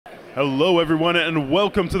Hello everyone and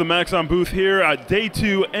welcome to the Maxon booth here at Day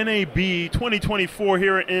 2 NAB 2024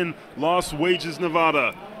 here in Las Vegas,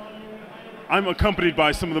 Nevada. I'm accompanied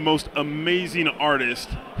by some of the most amazing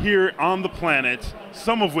artists here on the planet,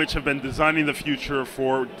 some of which have been designing the future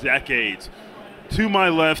for decades. To my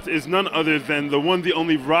left is none other than the one, the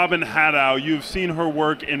only Robyn Haddow. You've seen her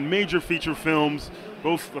work in major feature films,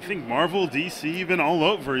 both, I think, Marvel, DC, even all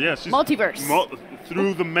over. Yes, multiverse.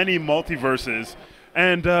 Through the many multiverses.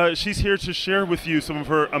 And she's here to share with you some of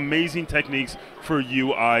her amazing techniques for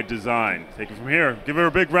UI design. Take it from here. Give her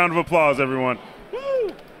a big round of applause, everyone.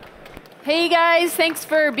 Woo! Hey guys, thanks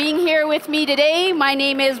for being here with me today. My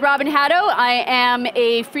name is Robyn Haddow. I am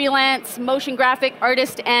a freelance motion graphic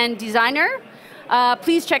artist and designer.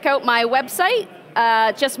 Please check out my website,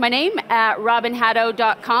 just my name, at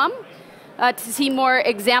robynhaddow.com to see more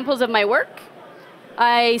examples of my work.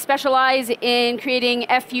 I specialize in creating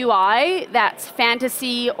FUI, that's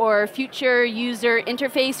fantasy or future user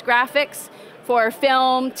interface graphics for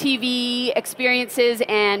film, TV, experiences,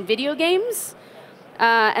 and video games.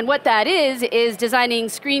 And what that is designing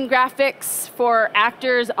screen graphics for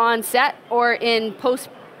actors on set or in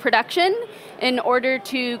post-production in order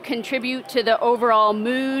to contribute to the overall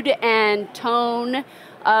mood and tone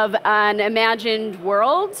of an imagined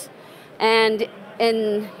world. And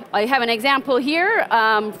I have an example here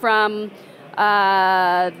from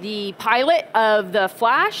the pilot of The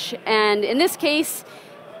Flash, and in this case,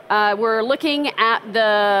 we're looking at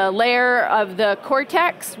the layer of the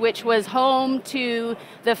cortex, which was home to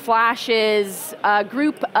the Flash's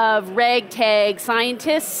group of ragtag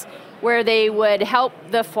scientists, where they would help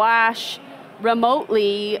the Flash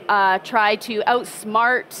remotely try to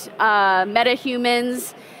outsmart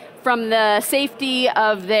metahumans from the safety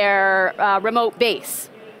of their remote base.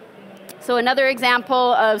 So another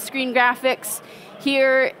example of screen graphics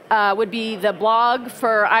here would be the blog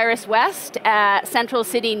for Iris West at Central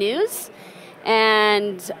City News.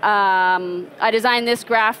 And I designed this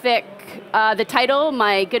graphic. The title,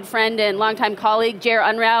 my good friend and longtime colleague, Jer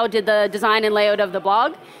Unrau, did the design and layout of the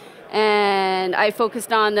blog. And I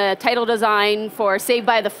focused on the title design for Saved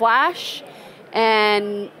by the Flash.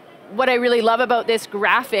 And what I really love about this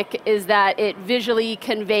graphic is that it visually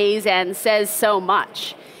conveys and says so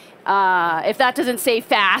much. If that doesn't say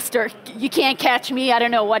fast or you can't catch me, I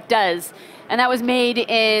don't know what does. And that was made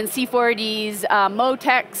in C4D's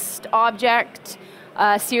MoText object,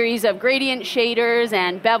 a series of gradient shaders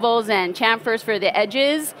and bevels and chamfers for the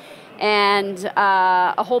edges, and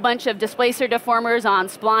a whole bunch of displacer deformers on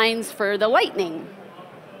splines for the lightning.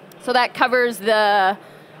 So that covers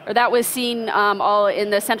that was seen all in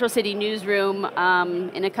the Central City newsroom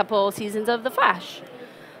in a couple seasons of The Flash.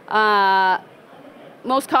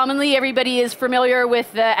 Most commonly, everybody is familiar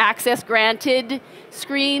with the access granted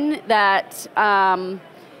screen that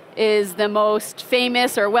is the most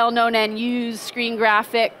famous or well-known and used screen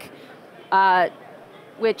graphic,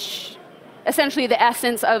 which essentially the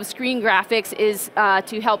essence of screen graphics is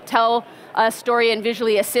to help tell a story and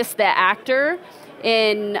visually assist the actor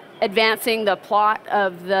in advancing the plot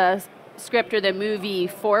of the script or the movie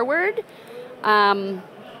forward. And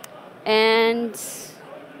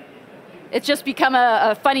it's just become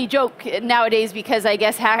a funny joke nowadays because I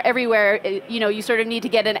guess everywhere, you sort of need to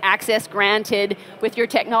get an access granted with your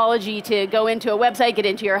technology to go into a website, get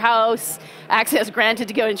into your house, access granted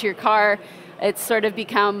to go into your car. It's sort of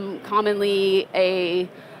become commonly a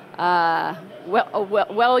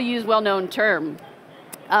well-used, well-known term.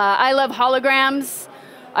 I love holograms.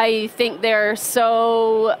 I think they're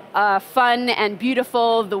so fun and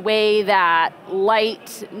beautiful, the way that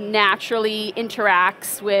light naturally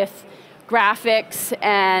interacts with graphics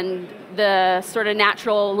and the sort of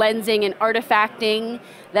natural lensing and artifacting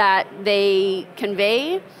that they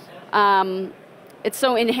convey. It's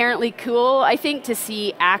so inherently cool, I think, to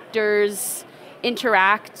see actors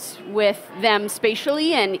interact with them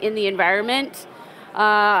spatially and in the environment.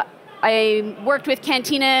 I worked with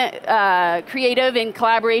Cantina Creative in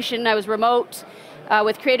collaboration. I was remote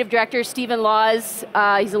with creative director Stephen Laws.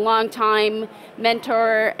 He's a longtime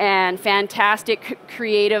mentor and fantastic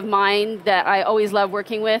creative mind that I always love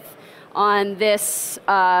working with on this.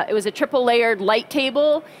 It was a triple layered light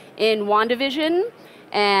table in WandaVision,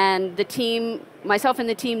 and the team, myself and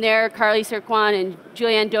the team there, Carly Serquan and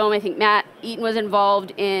Julianne Dome, I think Matt Eaton was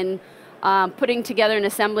involved in putting together and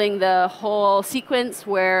assembling the whole sequence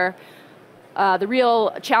where the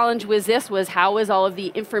real challenge was how was all of the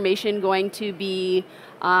information going to be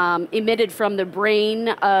emitted from the brain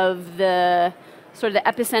of the sort of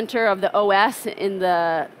the epicenter of the OS in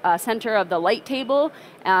the center of the light table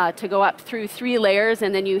to go up through 3 layers,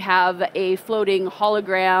 and then you have a floating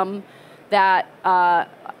hologram that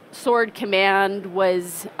Sword Command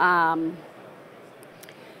was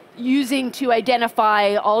using to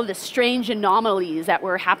identify all the strange anomalies that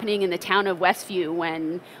were happening in the town of Westview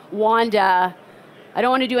when Wanda, I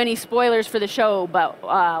don't want to do any spoilers for the show, but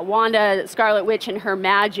Wanda, Scarlet Witch, and her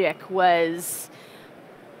magic was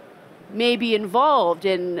maybe involved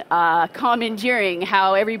in commandeering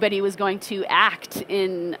how everybody was going to act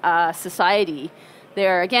in society.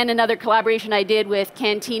 There, again, another collaboration I did with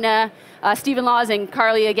Cantina. Stephen Laws and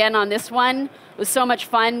Carly again on this one. It was so much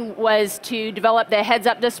fun, was to develop the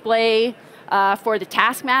heads-up display for the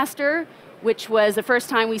Taskmaster, which was the first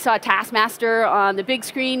time we saw Taskmaster on the big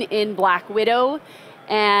screen in Black Widow.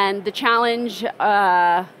 And the challenge,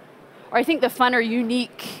 or I think the fun or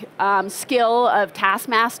unique skill of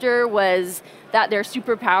Taskmaster was that their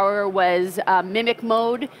superpower was mimic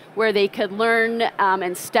mode, where they could learn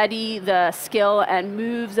and study the skill and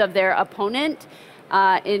moves of their opponent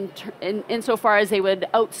insofar as they would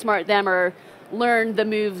outsmart them or learn the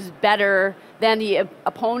moves better than the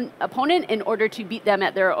opponent in order to beat them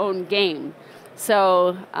at their own game.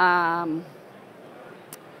 So,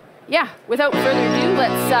 yeah, without further ado,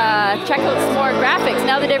 let's check out some more graphics.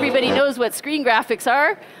 Now that everybody knows what screen graphics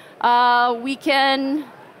are, we can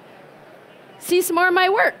see some more of my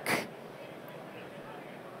work.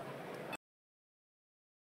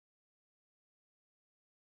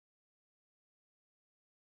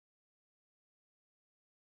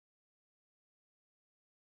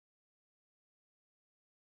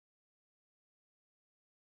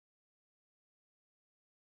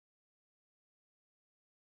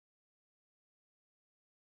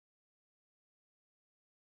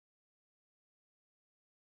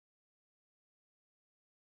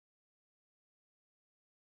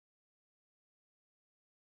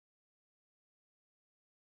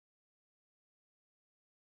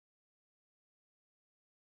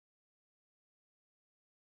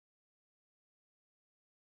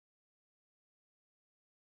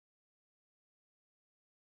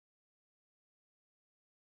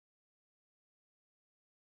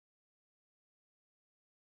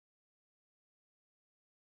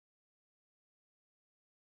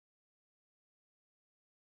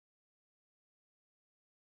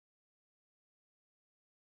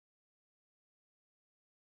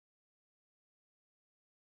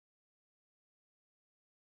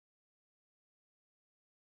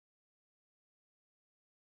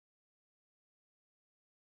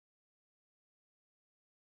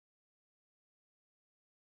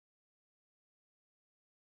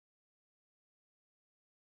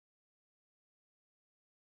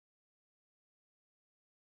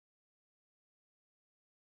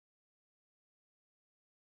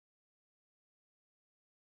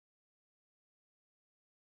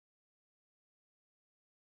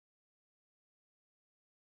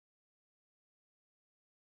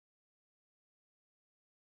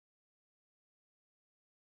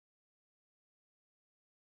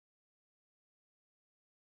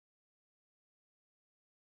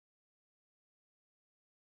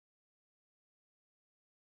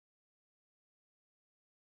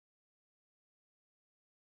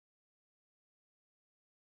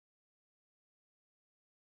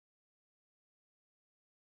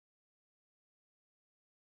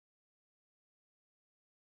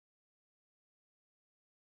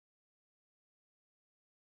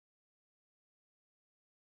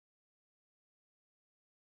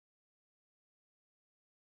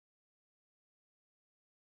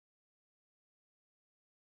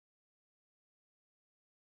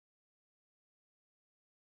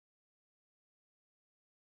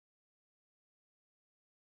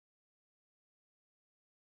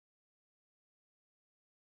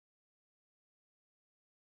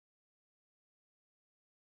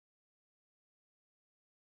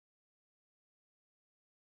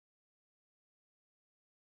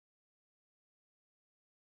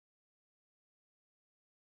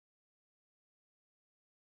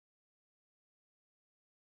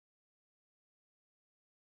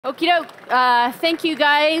 Okie doke. Thank you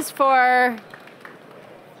guys for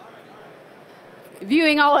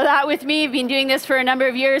viewing all of that with me. I've been doing this for a number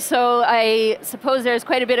of years, so I suppose there's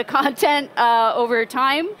quite a bit of content over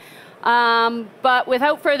time. But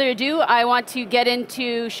without further ado, I want to get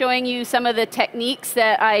into showing you some of the techniques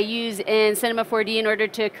that I use in Cinema 4D in order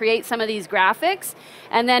to create some of these graphics.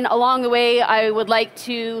 And then along the way, I would like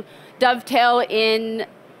to dovetail in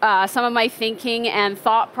some of my thinking and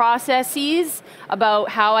thought processes about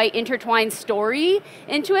how I intertwine story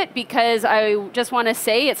into it, because I just want to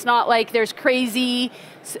say it's not like there's crazy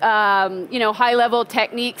high-level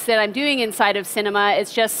techniques that I'm doing inside of cinema.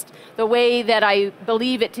 It's just the way that I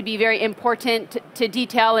believe it to be very important to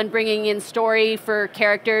detail and bringing in story for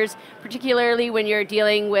characters, particularly when you're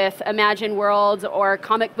dealing with imagined worlds or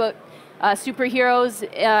comic book superheroes,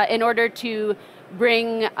 in order to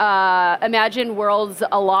bring imagined worlds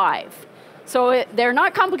alive. So they're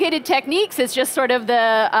not complicated techniques, it's just sort of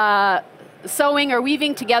the sewing or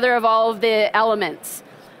weaving together of all of the elements.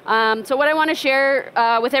 So what I want to share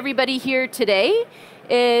with everybody here today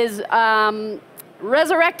is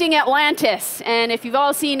Resurrecting Atlantis. And if you've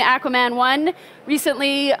all seen Aquaman 1,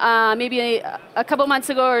 recently, maybe a couple months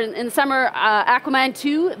ago or in the summer, Aquaman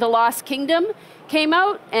 2, The Lost Kingdom, came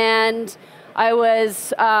out, and I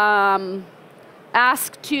was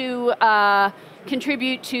asked to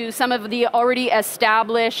contribute to some of the already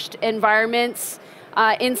established environments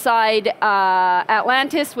inside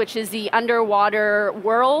Atlantis, which is the underwater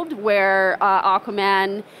world where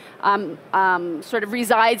Aquaman sort of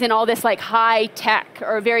resides in all this like high tech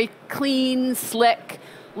or very clean, slick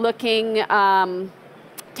looking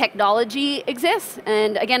technology exists.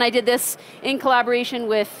 And again, I did this in collaboration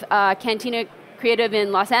with Cantina Creative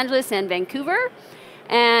in Los Angeles and Vancouver.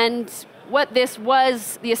 And what this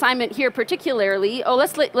was, the assignment here particularly,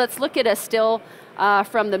 let's look at a still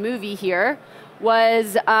from the movie here,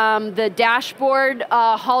 was the dashboard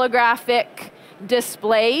holographic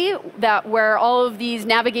display where all of these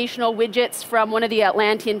navigational widgets from one of the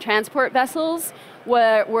Atlantean transport vessels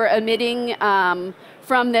were emitting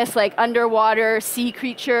from this like underwater sea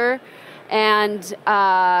creature and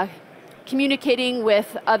communicating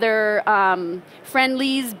with other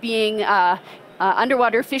friendlies, being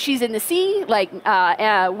underwater fishies in the sea, like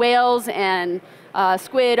whales and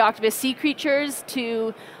squid, octopus, sea creatures,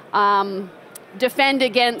 to defend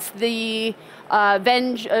against the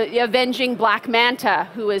avenging Black Manta,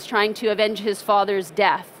 who is trying to avenge his father's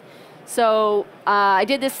death. So I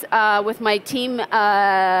did this with my team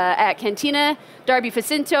at Cantina. Darby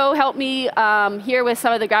Facinto helped me here with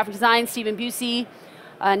some of the graphic design, Stephen Busey,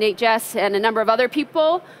 Nate Jess, and a number of other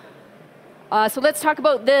people. So let's talk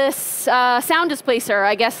about this sound displacer,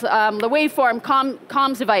 I guess, the waveform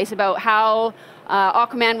comms device, about how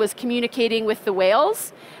Aquaman was communicating with the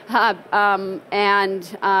whales. Here's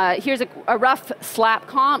a rough slap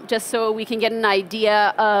comp, just so we can get an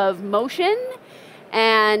idea of motion.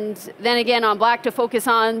 And then again on black to focus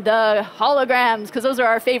on the holograms, because those are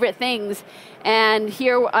our favorite things. And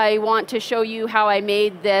here I want to show you how I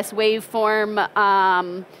made this waveform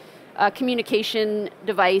communication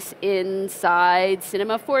device inside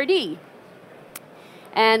Cinema 4D.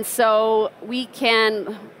 And so we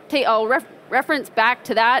can take, I'll reference back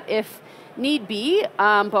to that if need be,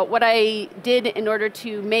 but what I did in order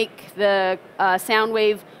to make the sound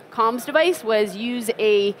wave comms device was use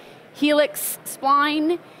a helix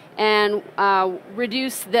spline and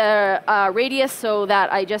reduce the radius so that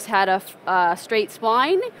I just had a straight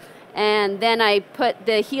spline. And then I put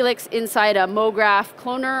the helix inside a mograph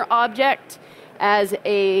cloner object as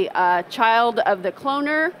a child of the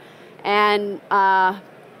cloner, and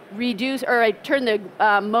reduce, or I turn the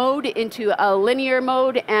mode into a linear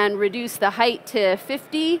mode and reduce the height to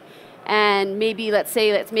 50, and maybe let's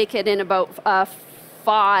make it in about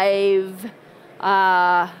 5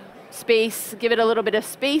 space, give it a little bit of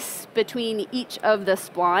space between each of the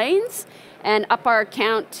splines, and up our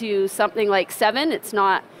count to something like 7. It's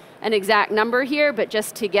not an exact number here, but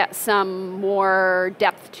just to get some more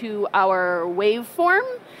depth to our waveform.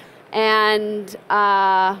 And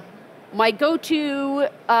my go-to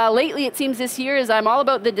lately, it seems this year, is I'm all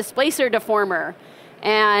about the displacer deformer.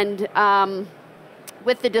 And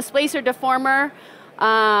with the displacer deformer,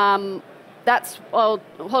 that's, well,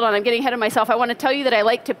 hold on, I'm getting ahead of myself. I want to tell you that I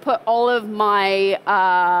like to put all of my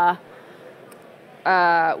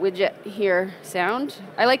widget here, sound.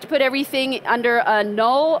 I like to put everything under a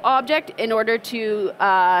null object in order to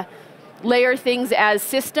layer things as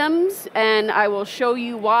systems, and I will show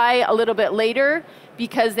you why a little bit later,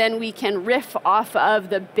 because then we can riff off of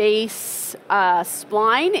the base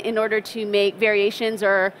spline in order to make variations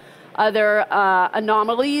or other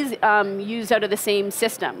anomalies used out of the same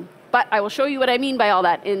system. But I will show you what I mean by all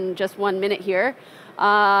that in just 1 minute here.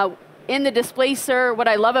 In the displacer, what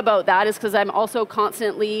I love about that is because I'm also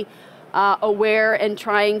constantly aware and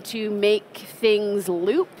trying to make things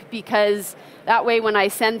loop, because that way when I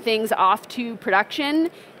send things off to production,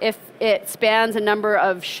 if it spans a number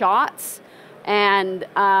of shots, and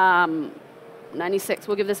 96,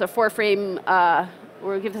 we'll give this a 4-frame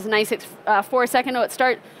we'll give this a nice 4-second. Oh,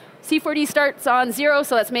 C4D starts on 0,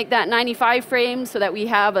 so let's make that 95 frames so that we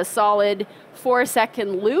have a solid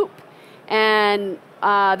 4-second loop. And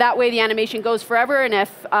that way the animation goes forever, and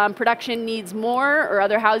if production needs more or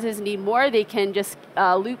other houses need more, they can just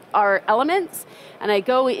loop our elements. And I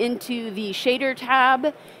go into the shader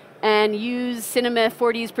tab and use Cinema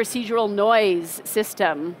 4D's procedural noise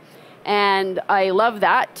system. And I love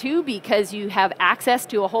that too, because you have access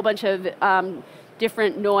to a whole bunch of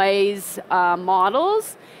different noise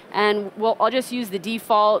models. And I'll just use the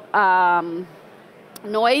default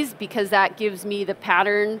noise, because that gives me the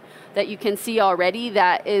pattern that you can see already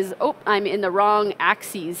that is, oh, I'm in the wrong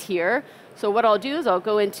axes here. So what I'll do is I'll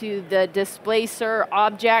go into the displacer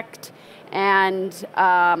object and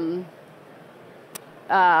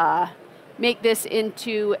make this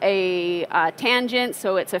into a tangent,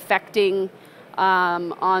 so it's affecting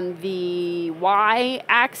on the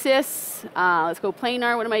y-axis. Let's go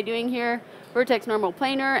planar. What am I doing here? Vertex normal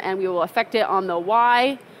planar, and we will affect it on the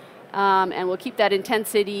y, and we'll keep that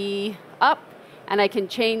intensity up. And I can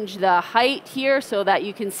change the height here so that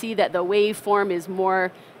you can see that the waveform is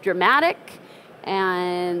more dramatic.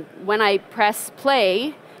 And when I press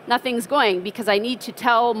play, nothing's going, because I need to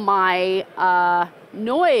tell my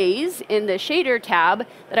noise in the shader tab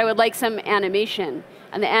that I would like some animation.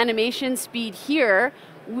 And the animation speed here,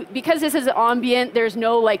 because this is ambient, there's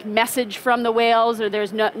no like message from the whales, or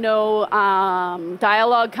there's no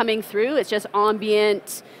dialogue coming through. It's just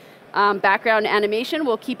ambient background animation.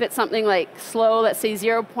 We'll keep it something like slow, let's say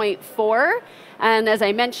 0.4. And as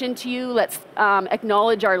I mentioned to you, let's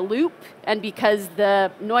acknowledge our loop. And because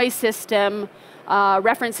the noise system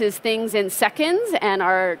references things in seconds and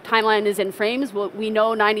our timeline is in frames, we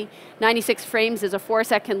know 96 frames is a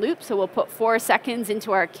 4-second loop, so we'll put 4 seconds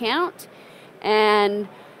into our count. And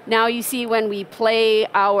now you see when we play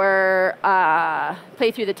through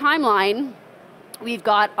the timeline, we've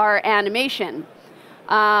got our animation.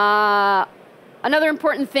 Another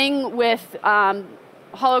important thing with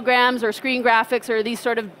holograms or screen graphics or these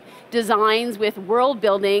sort of designs with world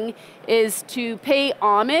building is to pay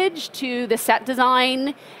homage to the set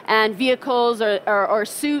design and vehicles or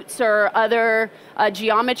suits or other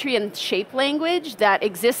geometry and shape language that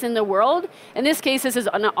exists in the world. In this case, this is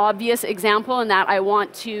an obvious example in that I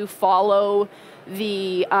want to follow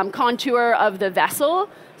the contour of the vessel.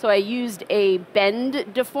 So I used a bend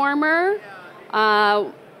deformer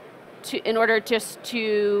in order just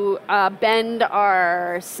to bend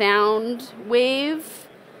our sound wave.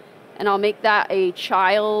 And I'll make that a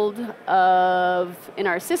child in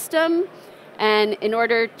our system. And in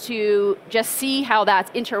order to just see how that's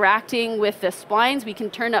interacting with the splines, we can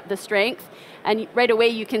turn up the strength. And right away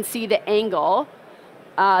you can see the angle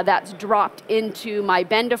that's dropped into my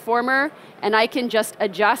bend deformer. And I can just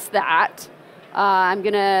adjust that. I'm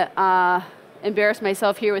going to embarrass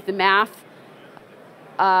myself here with the math.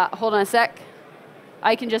 Hold on a sec.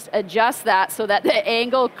 I can just adjust that so that the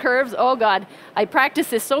angle curves. Oh God, I practiced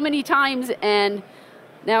this so many times, and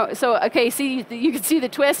now, so okay, see, you can see the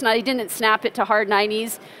twist, and I didn't snap it to hard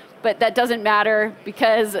 90s, but that doesn't matter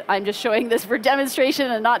because I'm just showing this for demonstration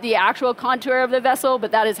and not the actual contour of the vessel, but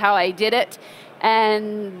that is how I did it.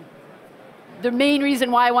 And the main reason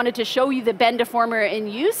why I wanted to show you the bend deformer in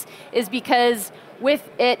use is because with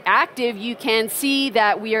it active, you can see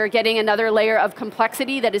that we are getting another layer of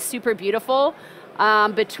complexity that is super beautiful.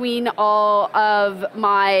 Between all of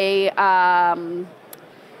my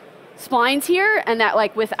splines here, and that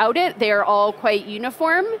like without it, they are all quite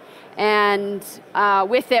uniform. And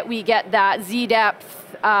with it, we get that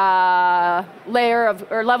Z-depth layer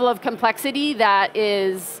of, or level of complexity that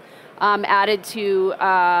is added to,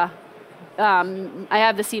 I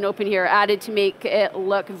have the scene open here, added to make it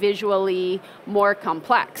look visually more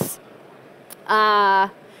complex.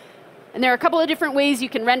 And there are a couple of different ways you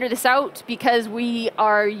can render this out because we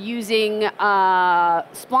are using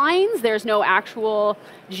splines. There's no actual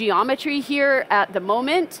geometry here at the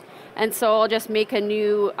moment. And so I'll just make a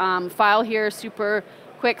new file here super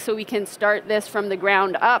quick so we can start this from the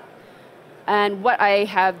ground up. And what I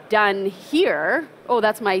have done here, oh,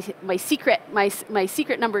 that's my secret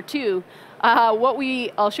number 2.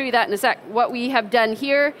 I'll show you that in a sec. What we have done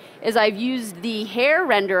here is I've used the hair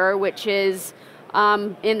renderer, which is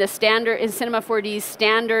in Cinema 4D's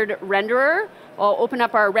standard renderer. I'll open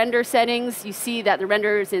up our render settings. You see that the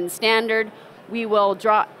render is in standard. We will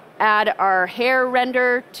add our hair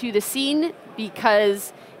render to the scene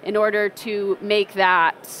because in order to make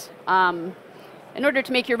that, in order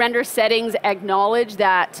to make your render settings acknowledge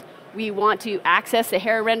that we want to access the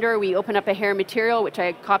hair renderer, we open up a hair material, which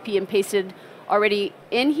I copy and pasted already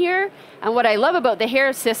in here. And what I love about the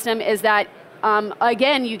hair system is that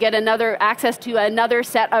again, you get access to another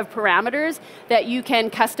set of parameters that you can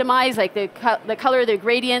customize, like the color, the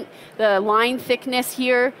gradient, the line thickness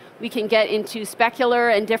here. We can get into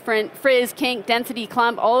specular and different frizz, kink, density,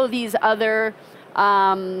 clump, all of these other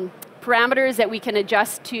parameters that we can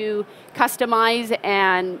adjust to customize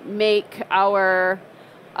and make our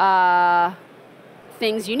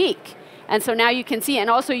things unique. And so now you can see, and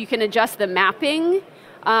also you can adjust the mapping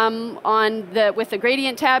with the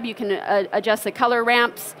gradient tab. You can adjust the color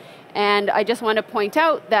ramps. And I just want to point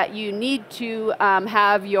out that you need to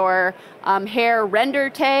have your hair render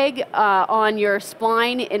tag on your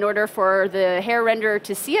spline in order for the hair renderer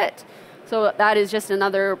to see it. So that is just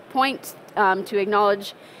another point to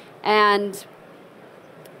acknowledge. And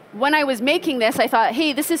when I was making this, I thought,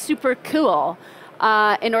 hey, this is super cool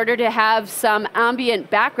in order to have some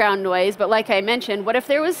ambient background noise. But like I mentioned, what if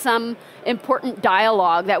there was some important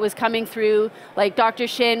dialogue that was coming through, like Dr.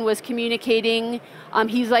 Shin was communicating,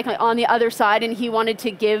 he's like on the other side and he wanted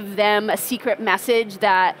to give them a secret message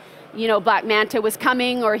that, you know, Black Manta was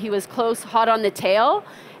coming or he was close, hot on the tail.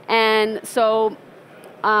 And so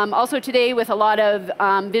also today with a lot of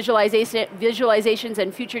visualizations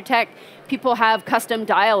and future tech, people have custom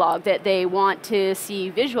dialogue that they want to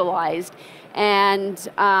see visualized. And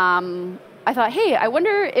I thought, hey, I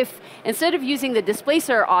wonder if instead of using the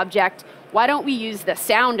displacer object, why don't we use the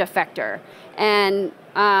sound effector? And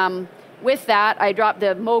with that, I dropped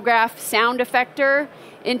the mograph sound effector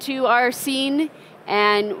into our scene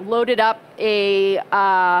and loaded up a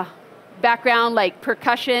background like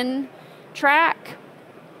percussion track,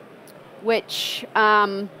 which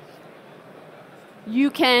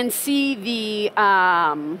you can see the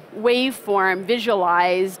waveform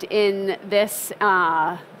visualized in this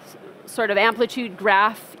sort of amplitude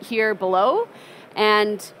graph here below.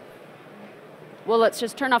 And well, let's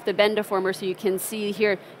just turn off the bend deformer so you can see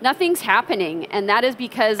here. Nothing's happening, and that is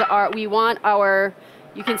because we want our,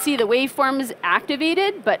 you can see the waveforms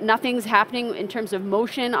activated, but nothing's happening in terms of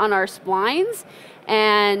motion on our splines.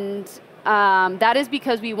 And that is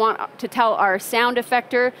because we want to tell our sound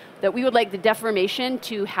effector that we would like the deformation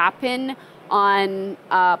to happen on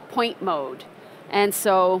point mode. And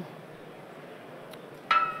so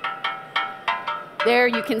there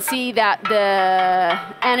you can see that the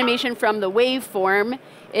animation from the waveform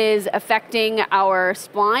is affecting our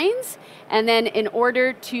splines. And then in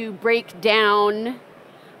order to break down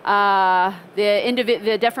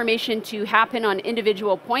the deformation to happen on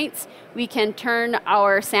individual points, we can turn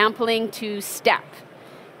our sampling to step.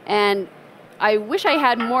 And I wish I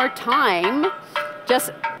had more time,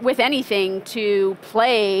 just with anything, to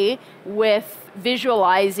play with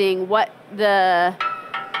visualizing what the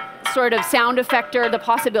sort of sound effector, the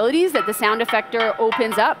possibilities that the sound effector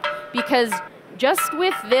opens up, because just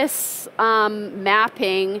with this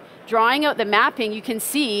mapping, drawing out the mapping, you can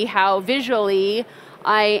see how visually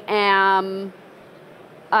I am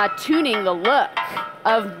tuning the look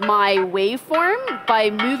of my waveform by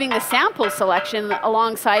moving the sample selection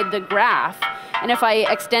alongside the graph. And if I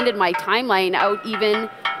extended my timeline out even,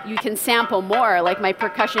 you can sample more, like my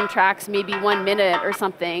percussion tracks, maybe 1 minute or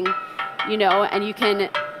something, you know, and you can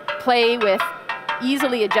play with,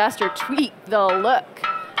 easily adjust or tweak the look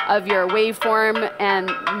of your waveform and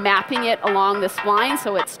mapping it along the spline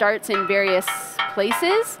so it starts in various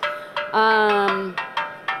places.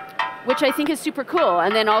 Which I think is super cool.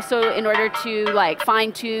 And then also in order to like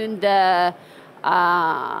fine-tune the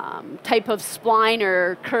type of spline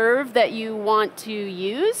or curve that you want to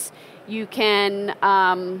use, you can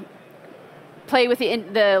play with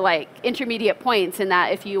the like intermediate points in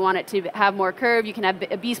that if you want it to have more curve, you can have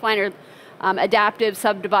a B-spline or adaptive,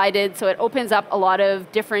 subdivided, so it opens up a lot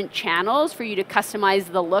of different channels for you to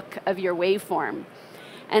customize the look of your waveform.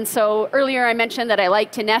 And so earlier I mentioned that I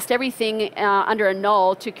like to nest everything under a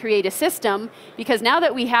null to create a system, because now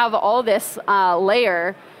that we have all this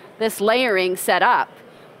layering set up,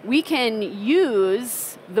 we can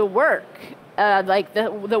use the work, like the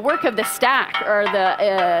work of the stack or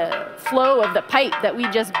the flow of the pipe that we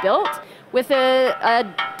just built with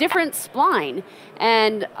a different spline.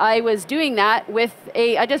 And I was doing that with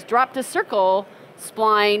I just dropped a circle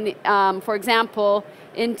spline, for example,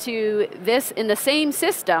 into this in the same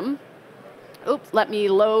system. Oops, let me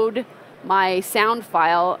load my sound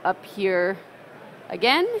file up here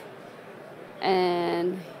again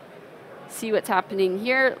and see what's happening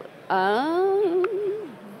here.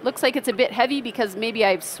 Looks like it's a bit heavy because maybe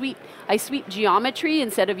I sweep geometry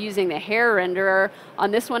instead of using the hair renderer.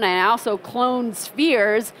 On this one, I also cloned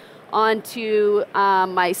spheres onto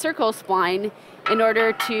my circle spline in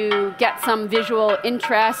order to get some visual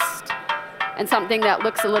interest and something that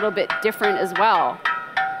looks a little bit different as well.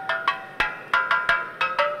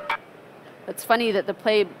 it's funny that the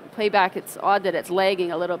playback, it's odd that it's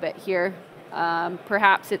lagging a little bit here.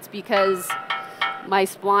 Perhaps it's because my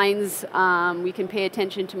splines, we can pay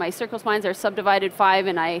attention to my circle splines, are subdivided 5,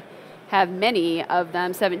 and I have many of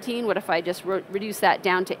them, 17. What if I just reduce that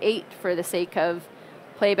down to 8 for the sake of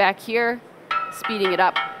playback here, speeding it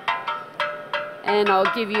up. And I'll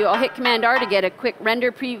hit Command R to get a quick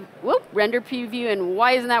render preview, and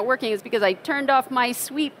why isn't that working? It's because I turned off my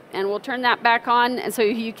sweep, and we'll turn that back on, and so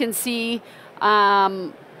you can see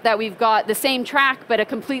that we've got the same track, but a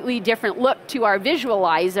completely different look to our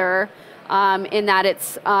visualizer, in that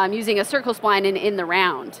it's using a circle spline in the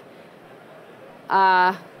round.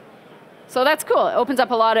 So that's cool. It opens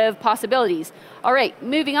up a lot of possibilities. All right,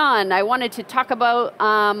 moving on. I wanted to talk about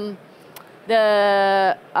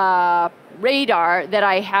the radar that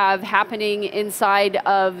I have happening inside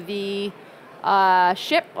of the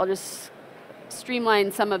ship. I'll just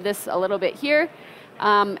streamline some of this a little bit here.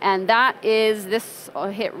 And that is this, I'll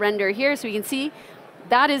hit render here so you can see,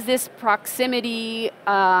 that is this proximity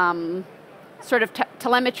sort of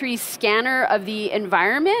telemetry scanner of the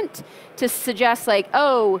environment to suggest like,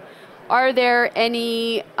 oh, are there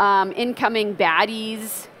any incoming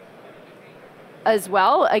baddies as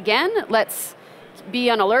well? Again, let's be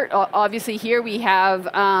on alert. Obviously here we have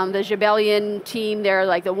the Jabellian team, they're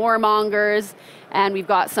like the warmongers, and we've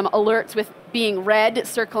got some alerts with being red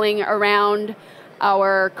circling around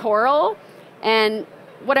our coral. And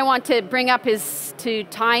what I want to bring up is to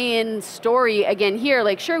tie in story again here.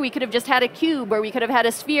 Like, sure, we could have just had a cube, or we could have had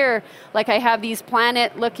a sphere. Like I have these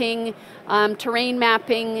planet-looking terrain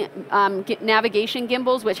mapping navigation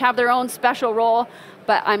gimbals, which have their own special role.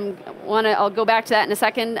 But I'll go back to that in a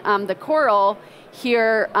second. The coral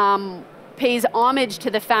here pays homage to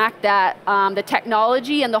the fact that the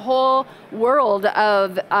technology and the whole world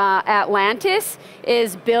of Atlantis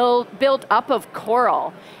is built up of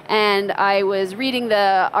coral. And I was reading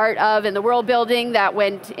the art of and the world building that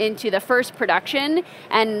went into the first production,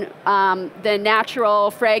 and the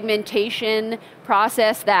natural fragmentation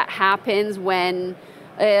process that happens when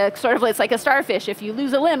sort of, it's like a starfish. If you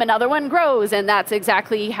lose a limb, another one grows, and that's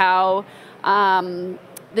exactly how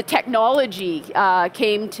the technology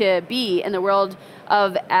came to be in the world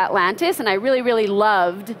of Atlantis. And I really, really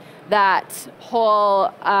loved that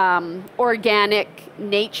whole organic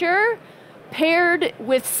nature paired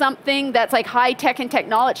with something that's like high-tech and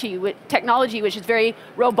technology, which is very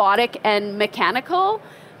robotic and mechanical.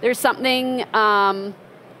 There's something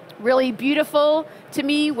really beautiful to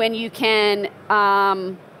me when you can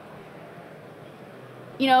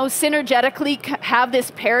synergetically have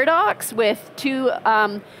this paradox with two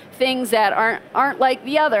things that aren't like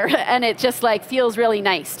the other, and it just like feels really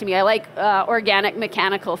nice to me. I like organic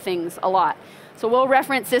mechanical things a lot. So we'll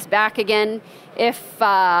reference this back again if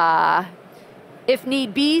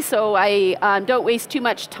need be, so I don't waste too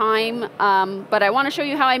much time. But I want to show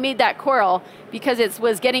you how I made that coral, because it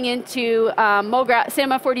was getting into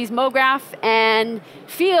Cinema 4D's mograph and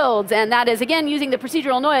fields, and that is, again, using the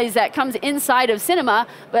procedural noise that comes inside of Cinema.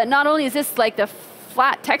 But not only is this like the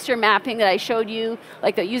flat texture mapping that I showed you,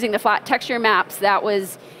 like using the flat texture maps that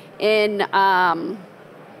was in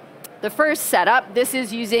the first setup, this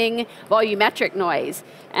is using volumetric noise.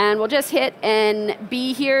 And we'll just hit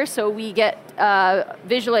B here so we get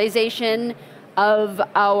visualization of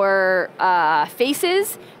our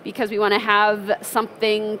faces, because we want to have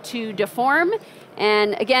something to deform.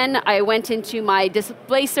 And again, I went into my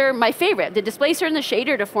displacer, my favorite, the displacer and the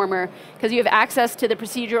shader deformer, because you have access to the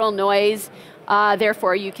procedural noise.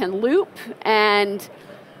 Therefore, you can loop, and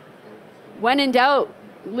when in doubt,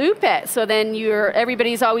 loop it. So then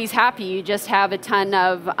everybody's always happy. You just have a ton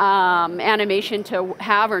of animation to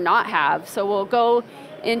have or not have. So we'll go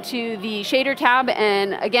into the shader tab,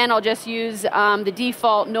 and again, I'll just use the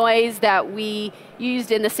default noise that we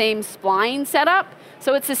used in the same spline setup.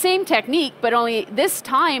 So it's the same technique, but only this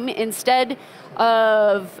time, instead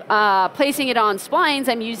of placing it on splines,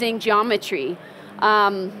 I'm using geometry.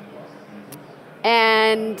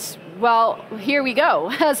 And well, here we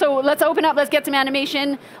go. So let's open up, let's get some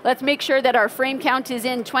animation. Let's make sure that our frame count is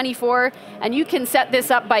in 24. And you can set this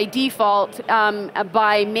up by default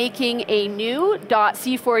by making a new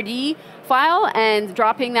 .c4d file and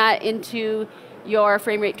dropping that into your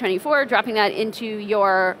frame rate 24, dropping that into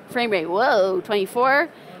your frame rate, 24,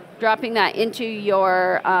 dropping that into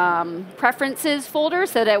your preferences folder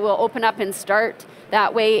so that it will open up and start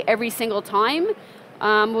that way every single time.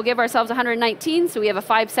 We'll give ourselves 119, so we have a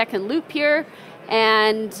 5-second loop here.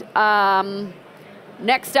 And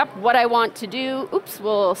Next up, what I want to do, oops,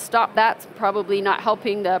 we'll stop that. It's probably not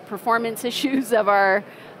helping the performance issues of our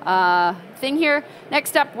thing here.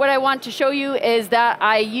 Next up, what I want to show you is that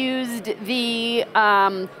I used the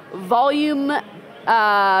volume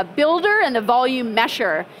builder and the volume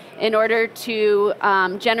mesher in order to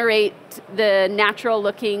generate the natural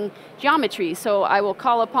looking geometry. So I will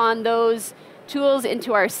call upon those tools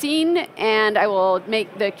into our scene, and I will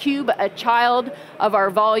make the cube a child of our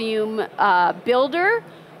volume builder,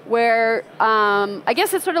 where I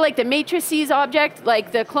guess it's sort of like the matrices object,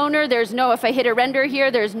 like the cloner. There's no, if I hit a render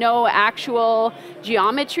here, there's no actual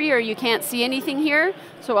geometry, or you can't see anything here.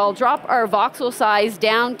 So I'll drop our voxel size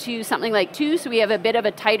down to something like 2, so we have a bit of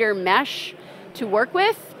a tighter mesh to work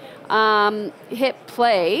with. Hit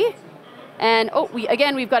play, and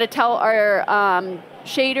again, we've got to tell our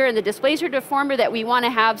shader and the displacer deformer that we want to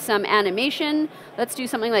have some animation. Let's do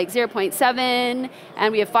something like 0.7,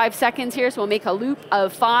 and we have 5 seconds here, so we'll make a loop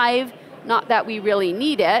of 5. Not that we really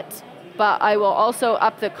need it, but I will also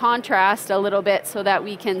up the contrast a little bit so that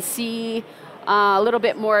we can see a little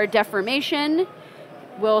bit more deformation.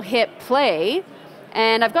 We'll hit play,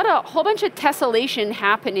 and I've got a whole bunch of tessellation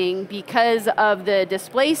happening because of the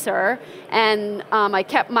displacer, and I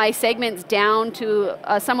kept my segments down to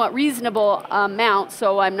a somewhat reasonable amount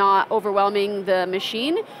so I'm not overwhelming the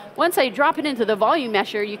machine. Once I drop it into the volume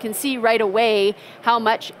mesher, you can see right away how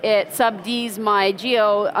much it sub-Ds my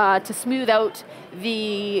geo to smooth out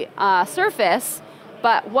the surface.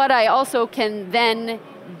 But what I also can then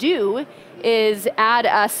do is add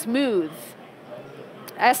a smooth,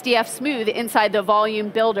 SDF smooth inside the volume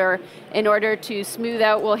builder in order to smooth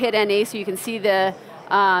out. We'll hit NA so you can see the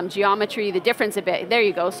geometry, the difference a bit. There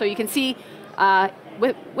you go. So you can see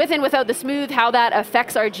with and without the smooth how that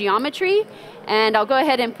affects our geometry. And I'll go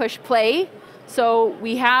ahead and push play. So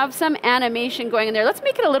we have some animation going in there. Let's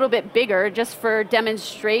make it a little bit bigger just for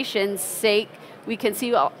demonstration's sake. We can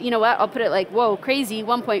see, well, you know what, I'll put it like, whoa, crazy,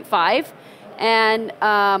 1.5.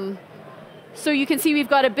 And so you can see we've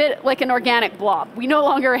got a bit like an organic blob. We no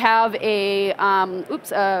longer have a,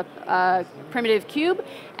 primitive cube.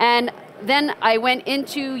 And then I went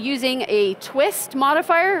into using a twist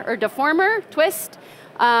modifier, or deformer twist,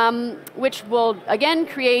 which will, again,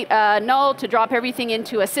 create a null to drop everything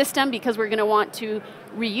into a system because we're going to want to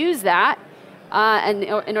reuse that. And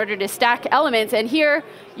in order to stack elements. And here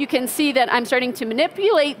you can see that I'm starting to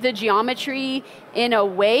manipulate the geometry in a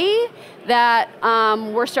way that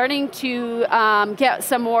we're starting to get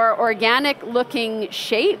some more organic looking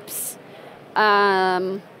shapes.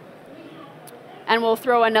 And we'll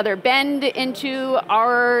throw another bend into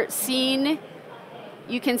our scene.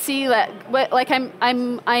 You can see that, like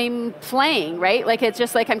I'm playing, right? Like it's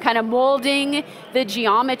just like I'm kind of molding the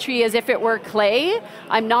geometry as if it were clay.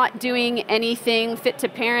 I'm not doing anything fit to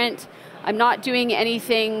parent. I'm not doing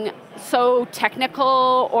anything so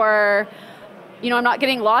technical, or, you know, I'm not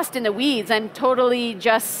getting lost in the weeds. I'm totally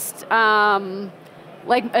just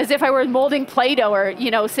like as if I were molding Play-Doh, or,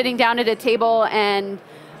 you know, sitting down at a table and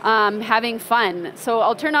having fun. So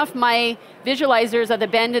I'll turn off my visualizers of the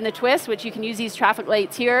bend and the twist, which you can use these traffic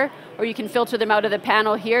lights here, or you can filter them out of the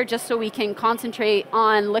panel here, just so we can concentrate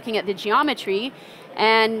on looking at the geometry.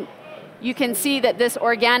 And you can see that this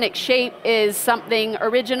organic shape is something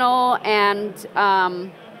original and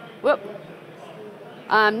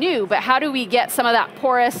new, but how do we get some of that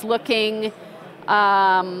porous looking,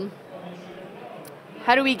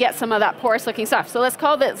 stuff? So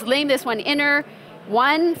let's name this one inner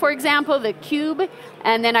 1, for example, the cube,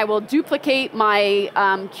 and then I will duplicate my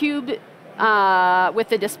cube with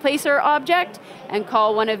the displacer object and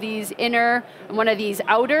call one of these inner and one of these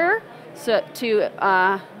outer, so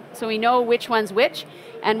we know which one's which.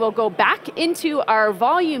 And we'll go back into our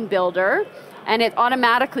volume builder, and it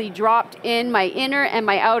automatically dropped in my inner and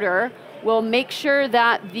my outer. We'll make sure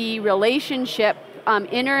that the relationship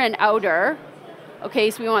inner and outer,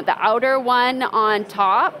 okay, so we want the outer one on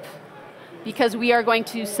top, because we are going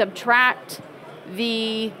to subtract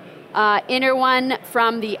the inner one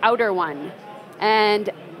from the outer one. And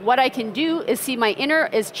what I can do is see my inner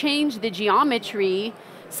is change the geometry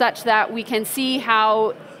such that we can see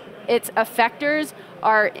how its effectors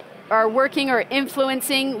are working or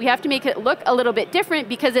influencing. We have to make it look a little bit different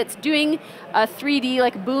because it's doing a 3D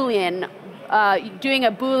like Boolean, doing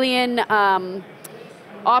a Boolean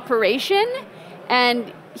operation.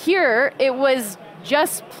 And here it was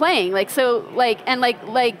just playing, like, so, like, and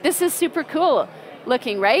like this is super cool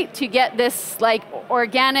looking, right? To get this like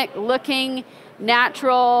organic looking,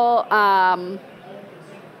 natural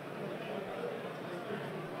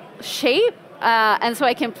shape and so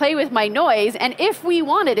I can play with my noise, and if we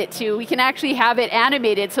wanted it to, we can actually have it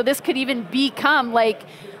animated. So this could even become like,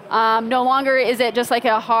 no longer is it just like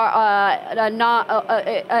or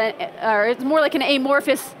it's more like an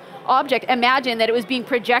amorphous object. Imagine that it was being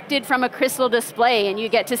projected from a crystal display, and you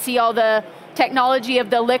get to see all the technology of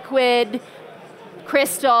the liquid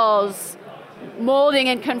crystals molding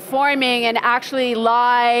and conforming and actually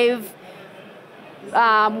live,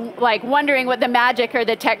 like wondering what the magic or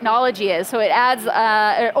the technology is. So it adds,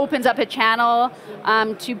 it opens up a channel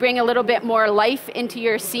to bring a little bit more life into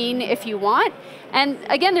your scene if you want. And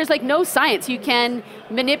again, there's like no science. You can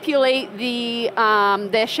manipulate the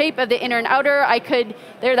shape of the inner and outer. I could,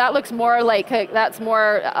 that looks more like, that's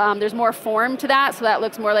more, there's more form to that, so that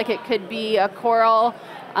looks more like it could be a coral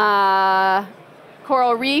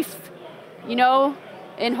reef, you know,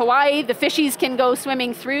 in Hawaii. The fishies can go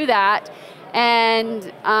swimming through that.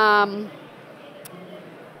 And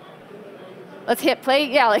let's hit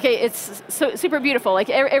play. Yeah, like it's so super beautiful. Like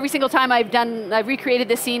every single time I've recreated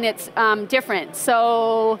this scene, it's different.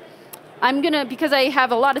 So I'm gonna, because I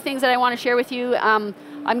have a lot of things that I want to share with you, I'm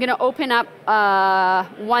gonna open up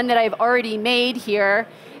one that I've already made here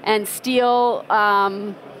and steal.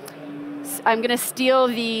 I'm going to steal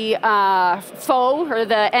the foe, or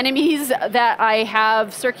the enemies that I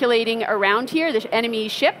have circulating around here, the enemy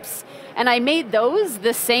ships, and I made those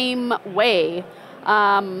the same way.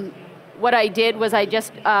 What I did was I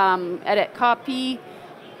just edit copy,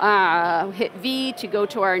 hit V to go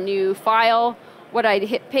to our new file. What I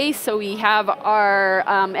hit paste, so we have our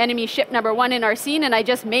enemy ship number 1 in our scene, and I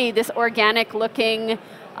just made this organic looking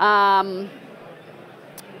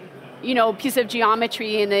you know, piece of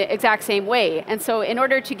geometry in the exact same way. And so in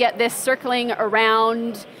order to get this circling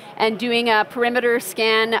around and doing a perimeter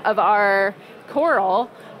scan of our coral,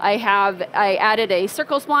 I added a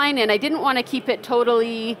circle spline, and I didn't want to keep it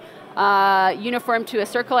totally uniform to a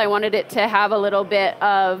circle. I wanted it to have a little bit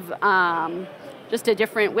of just a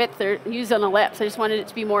different width, or use an ellipse. I just wanted it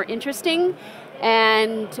to be more interesting.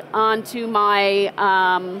 And onto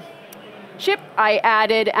my ship, I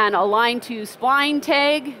added an align to spline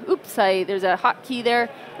tag. Oops, there's a hotkey there,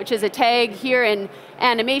 which is a tag here in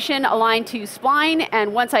animation, align to spline.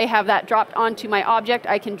 And once I have that dropped onto my object,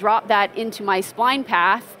 I can drop that into my spline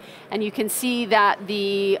path. And you can see that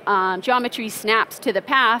the geometry snaps to the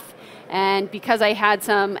path. And because I had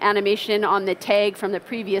some animation on the tag from the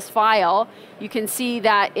previous file, you can see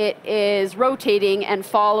that it is rotating and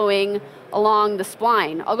following along the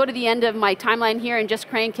spline. I'll go to the end of my timeline here and just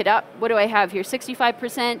crank it up. What do I have here?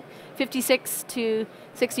 65%, 56 to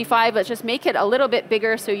 65. Let's just make it a little bit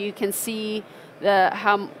bigger so you can see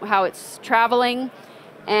how it's traveling.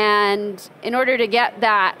 And in order to get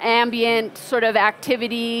that ambient sort of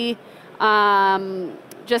activity,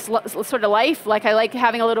 just sort of life, like I like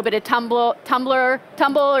having a little bit of tumble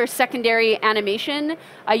or secondary animation.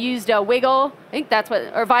 I used a wiggle, I think that's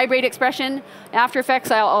what, or vibrate expression. After Effects,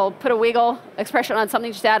 I'll put a wiggle expression on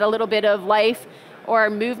something just to add a little bit of life or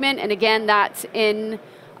movement. And again, that's in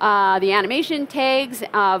the animation tags,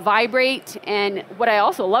 vibrate. And what I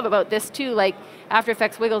also love about this too, like After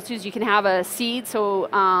Effects wiggles too, is you can have a seed. So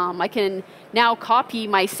I can now copy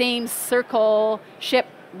my same circle ship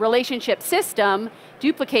relationship system,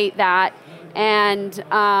 duplicate that, and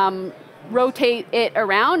rotate it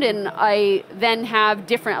around, and I then have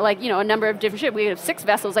different, like, you know, a number of different ships. We have 6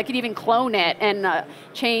 vessels. I could even clone it and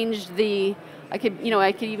change the, I could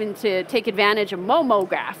even take advantage of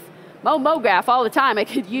mograph all the time. I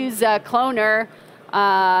could use a cloner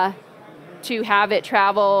to have it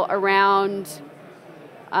travel around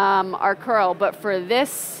our curl. But for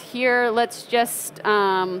this here, let's just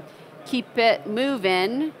keep it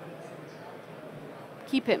moving.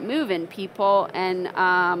 Keep it moving, people, and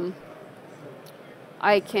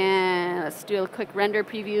let's do a quick render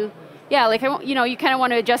preview. Yeah, like you kind of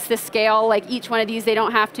want to adjust the scale. Like each one of these, they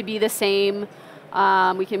don't have to be the same.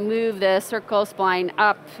 We can move the circle spline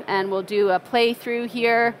up, and we'll do a playthrough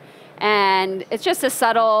here. And it's just a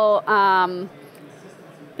subtle.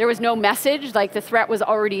 There was no message, like the threat was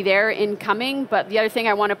already there incoming. But the other thing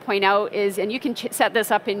I want to point out is, and you can set this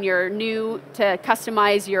up in your new to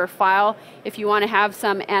customize your file if you want to have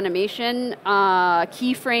some animation.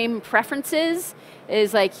 Keyframe preferences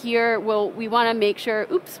is like here, we want to make sure,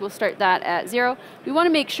 oops, we'll start that at 0. We want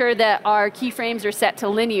to make sure that our keyframes are set to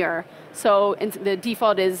linear. So the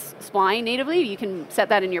default is spline natively. You can set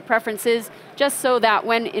that in your preferences, just so that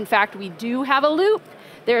when, in fact, we do have a loop,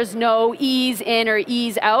 there's no ease in or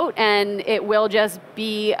ease out, and it will just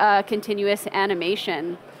be a continuous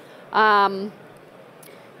animation. Oh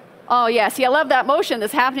yeah, see, I love that motion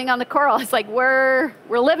that's happening on the coral. It's like we're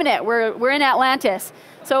living it. We're in Atlantis.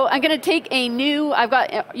 So I'm going to take a new, I've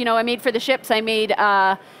got, I made for the ships, I made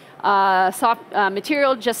soft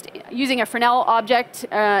material just using a Fresnel object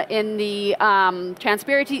in the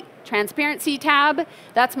transparency tab.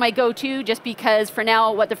 That's my go-to just because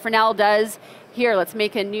Fresnel, what the Fresnel does, here, let's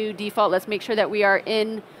make a new default. Let's make sure that we are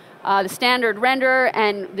in the standard render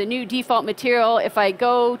and the new default material. If I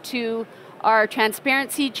go to our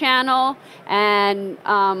transparency channel and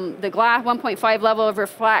the glass 1.5 level of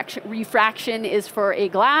refraction is for a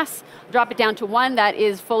glass, drop it down to 1, that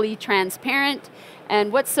is fully transparent.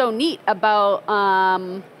 And what's so neat about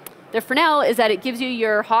the Fresnel is that it gives you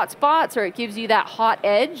your hot spots, or it gives you that hot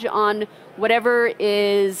edge on whatever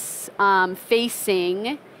is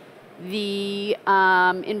facing the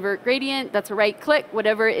invert gradient. That's a right click,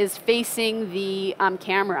 whatever is facing the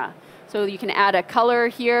camera. So you can add a color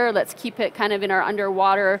here. Let's keep it kind of in our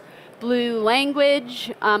underwater blue language.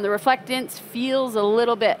 The reflectance feels a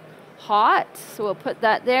little bit hot, so we'll put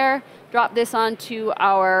that there. Drop this onto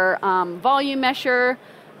our volume mesher,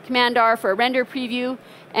 Command R for a render preview,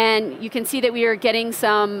 and you can see that we are getting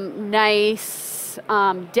some nice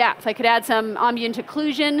depth. I could add some ambient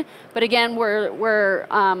occlusion, but again, we're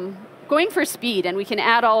going for speed, and we can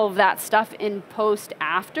add all of that stuff in post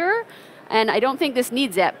after. And I don't think this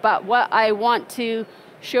needs it, but what I want to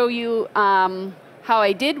show you how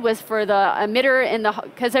I did was for the emitter, and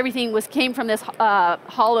because everything came from this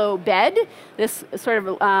hollow bed, this sort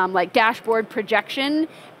of like dashboard projection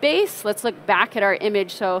base. Let's look back at our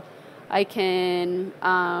image so I can,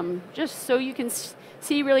 just so you can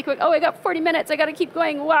see really quick. Oh, I got 40 minutes, I gotta keep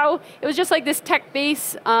going, wow. It was just like this tech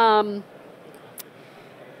base. And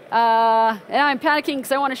I'm panicking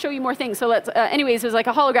because I want to show you more things. So let's, anyways, it was like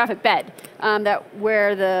a holographic bed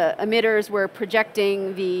where the emitters were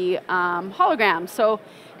projecting the holograms. So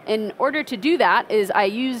in order to do that is I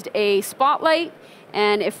used a spotlight,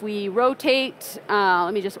 and if we rotate,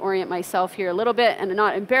 let me just orient myself here a little bit and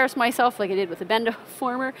not embarrass myself like I did with the bend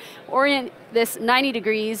former. Orient this 90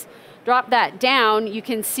 degrees, drop that down, you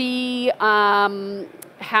can see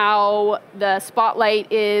how the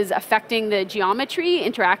spotlight is affecting the geometry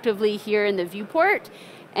interactively here in the viewport.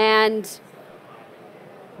 And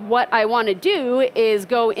what I want to do is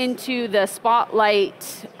go into the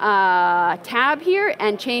spotlight tab here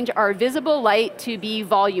and change our visible light to be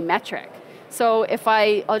volumetric. So if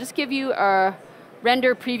I'll just give you a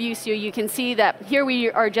render preview so you can see that here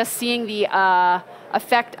we are just seeing the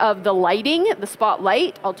effect of the lighting, the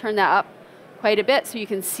spotlight. I'll turn that up quite a bit so you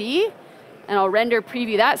can see. And I'll render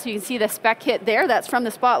preview that so you can see the speck hit there. That's from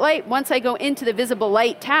the spotlight. Once I go into the visible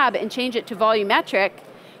light tab and change it to volumetric,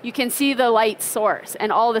 you can see the light source.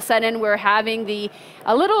 And all of a sudden we're having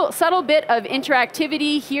a little subtle bit of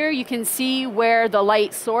interactivity here. You can see where the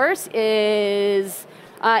light source is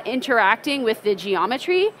interacting with the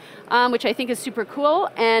geometry, which I think is super cool.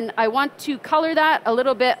 And I want to color that a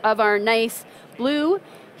little bit of our nice blue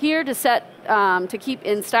here to set, to keep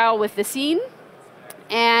in style with the scene.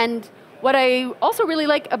 And what I also really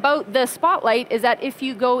like about the spotlight is that if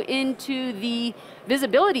you go into the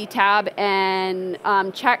visibility tab and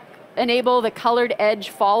enable the colored edge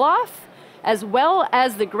fall off, as well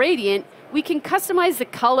as the gradient, we can customize the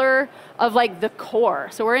color of like the core.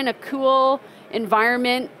 So we're in a cool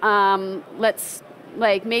environment. Let's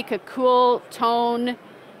like make a cool tone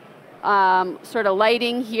sort of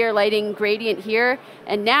lighting here, lighting gradient here.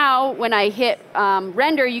 And now when I hit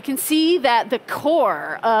render, you can see that the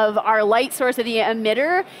core of our light source of the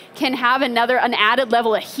emitter can have an added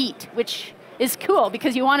level of heat, which is cool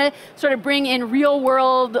because you want to sort of bring in real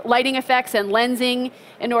world lighting effects and lensing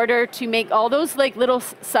in order to make all those like little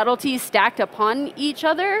subtleties stacked upon each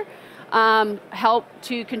other help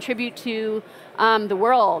to contribute to the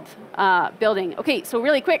world building. Okay, so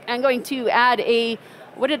really quick, I'm going to add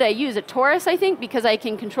what did I use? A torus, I think, because I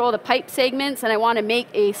can control the pipe segments, and I want to make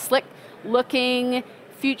a slick looking,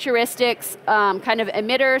 futuristic kind of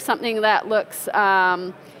emitter, something that looks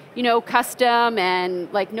custom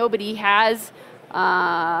and like nobody has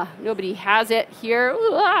it here.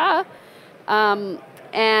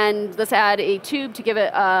 And let's add a tube to give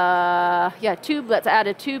it let's add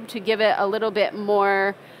a tube to give it a little bit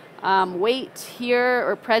more weight here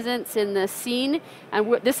or presence in the scene.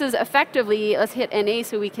 And this is effectively, let's hit NA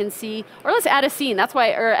so we can see, or let's add a scene. That's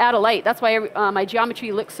why, or add a light. That's why my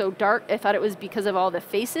geometry looks so dark. I thought it was because of all the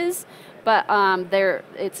faces, but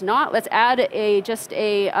it's not. Let's add I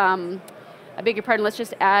beg your pardon, let's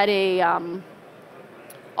just add a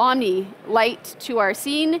omni light to our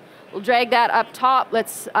scene. We'll drag that up top.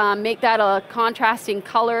 Let's make that a contrasting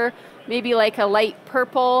color, maybe like a light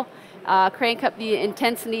purple. crank up the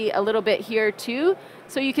intensity a little bit here too.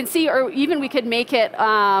 So you can see, or even we could make it,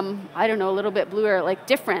 I don't know, a little bit bluer, like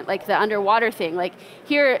different, like the underwater thing. Like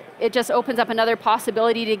here, it just opens up another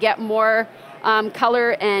possibility to get more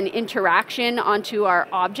color and interaction onto our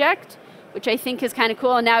object, which I think is kind of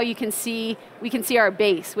cool. And now you can see, we can see our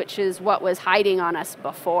base, which is what was hiding on us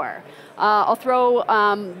before. I'll throw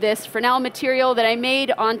this Fresnel material that I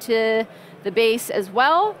made onto the base as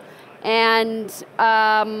well. And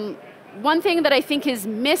one thing that I think is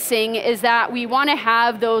missing is that we want to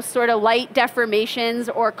have those sort of light deformations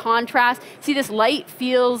or contrast. See, this light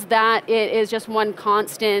feels that it is just one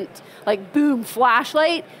constant, like boom,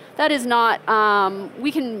 flashlight. That is not,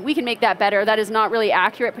 we can make that better. That is not really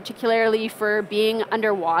accurate, particularly for being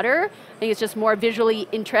underwater. I think it's just more visually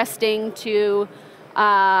interesting to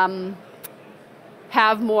have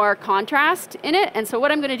more contrast in it. And so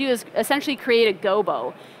what I'm going to do is essentially create a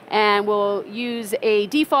gobo. And we'll use a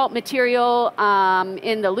default material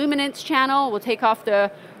in the luminance channel. We'll take off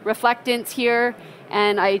the reflectance here.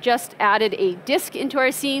 And I just added a disk into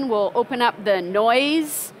our scene. We'll open up the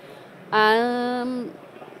noise, Cinema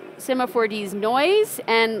 4D's noise.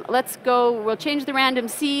 And let's go, we'll change the random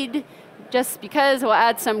seed just because we'll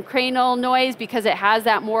add some cranial noise because it has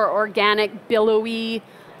that more organic, billowy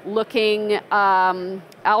looking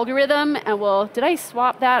algorithm. And we'll, did I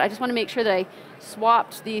swap that? I just want to make sure that I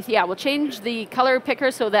swapped the, yeah, we'll change the color picker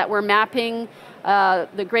so that we're mapping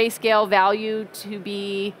the grayscale value to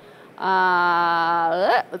be,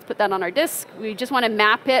 let's put that on our disk. We just want to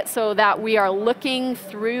map it so that we are looking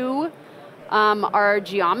through our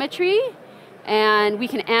geometry. And we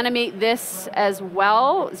can animate this as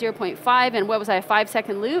well, 0.5, and what was I, a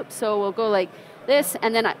 5-second loop. So we'll go like this,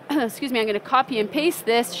 and then, excuse me, I'm going to copy and paste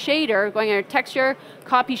this shader, going under texture,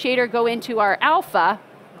 copy shader, go into our alpha,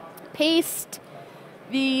 paste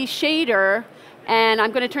the shader, and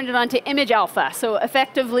I'm going to turn it on to image alpha. So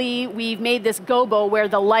effectively, we've made this gobo where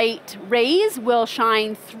the light rays will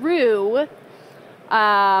shine through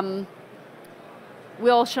our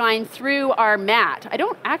mat. I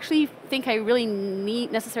don't actually think I really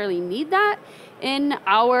necessarily need that in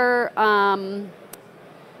our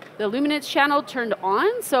the luminance channel turned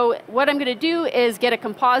on. So what I'm going to do is get a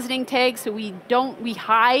compositing tag so we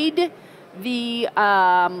hide the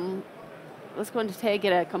let's go into tag,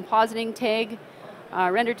 get a compositing tag,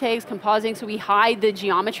 render tags, compositing, so we hide the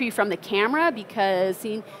geometry from the camera because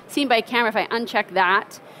seen by camera, if I uncheck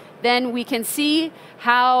that, then we can see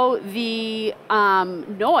how the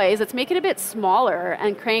noise, let's make it a bit smaller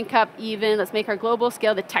and crank up even, let's make our global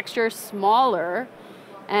scale, the texture smaller,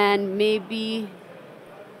 and maybe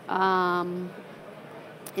in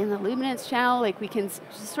the luminance channel, like we can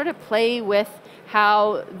just sort of play with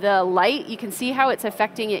how the light, you can see how it's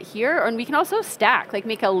affecting it here, and we can also stack, like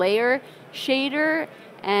make a layer shader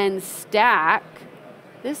and stack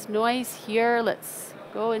this noise here. Let's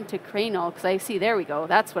go into cranial, because I see, there we go,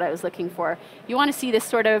 that's what I was looking for. You want to see this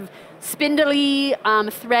sort of spindly,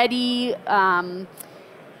 thready,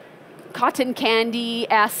 cotton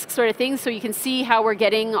candy-esque sort of thing, so you can see how we're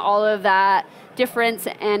getting all of that difference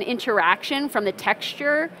and interaction from the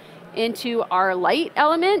texture into our light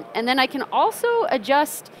element. And then I can also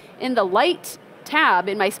adjust in the light tab,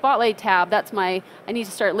 in my spotlight tab, that's my, I need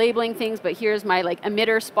to start labeling things, but here's my like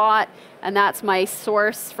emitter spot, and that's my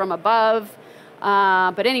source from above.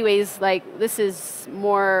 But anyways, like this is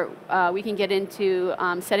more, we can get into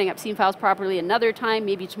setting up scene files properly another time,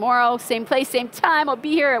 maybe tomorrow, same place, same time, I'll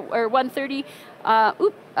be here at 1:30.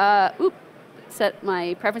 Set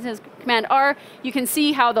my preferences, Command R. You can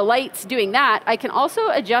see how the light's doing that. I can also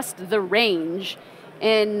adjust the range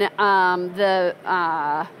in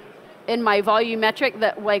in my volumetric,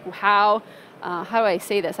 that like how do I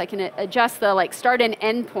say this? I can adjust the like start and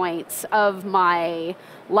end points of my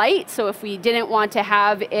light. So if we didn't want to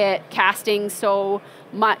have it casting so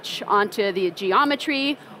much onto the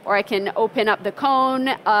geometry, or I can open up the cone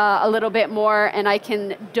a little bit more, and I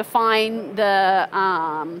can define the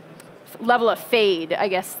level of fade, I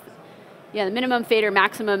guess. Yeah, the minimum fade or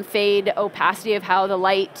maximum fade opacity of how the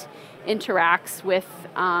light interacts with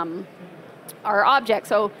our object.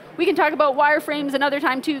 So we can talk about wireframes another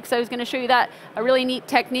time too, because I was going to show you that, a really neat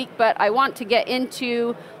technique, but I want to get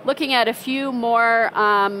into looking at a few more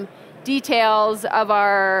details of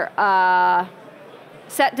our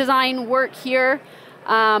set design work here.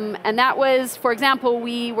 And that was, for example,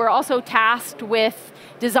 we were also tasked with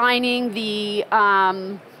designing the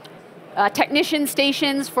technician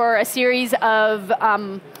stations for a series of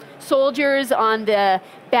soldiers on the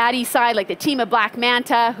baddie side, like the team of Black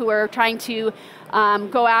Manta, who are trying to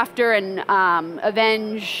go after and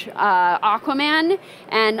avenge Aquaman.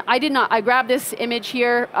 And I grabbed this image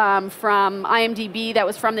here from IMDb that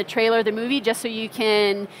was from the trailer of the movie, just so you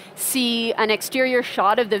can see an exterior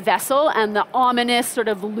shot of the vessel and the ominous sort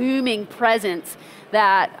of looming presence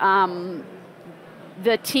that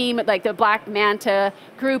the team, like the Black Manta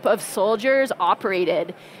group of soldiers,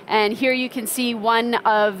 operated. And here you can see one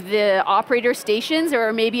of the operator stations. There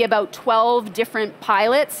were maybe about 12 different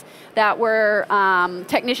pilots that were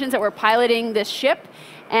technicians that were piloting this ship.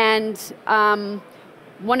 And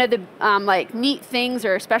one of the like neat things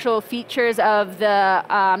or special features of the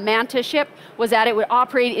Manta ship was that it would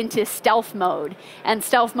operate into stealth mode. And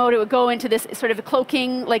stealth mode, it would go into this sort of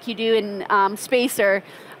cloaking like you do in space or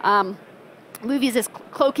movies, is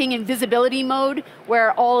cloaking invisibility mode,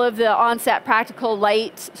 where all of the on-set practical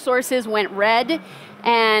light sources went red,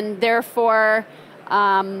 and therefore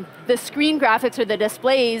the screen graphics or the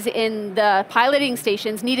displays in the piloting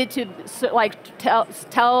stations needed to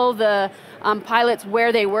tell the pilots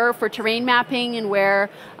where they were for terrain mapping and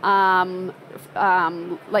where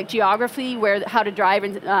like geography, how to drive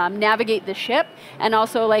and navigate the ship, and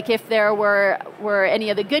also like if there were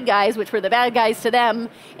any of the good guys, which were the bad guys to them,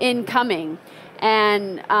 incoming.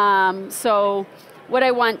 And so what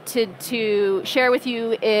I wanted to share with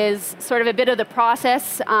you is sort of a bit of the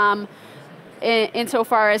process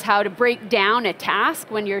insofar as how to break down a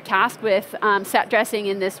task when you're tasked with set dressing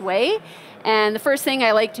in this way. And the first thing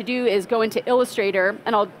I like to do is go into Illustrator,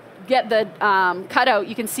 and I'll get the cutout.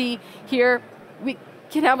 You can see here, we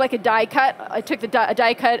can have like a die cut. I took a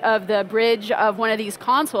die cut of the bridge of one of these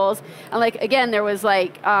consoles, and like again, there was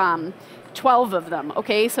like 12 of them,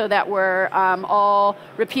 okay, so that were all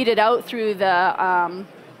repeated out through the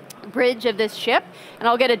bridge of this ship. And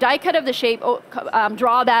I'll get a die cut of the shape,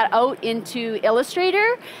 draw that out into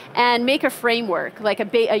Illustrator, and make a framework, like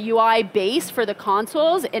a UI base for the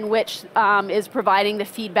consoles, in which is providing the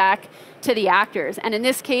feedback to the actors. And in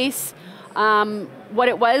this case, what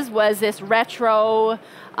it was this retro,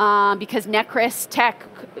 because Necrus tech,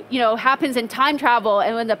 happens in time travel,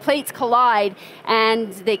 and when the plates collide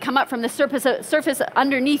and they come up from the surface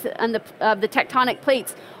underneath and the tectonic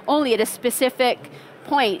plates, only at a specific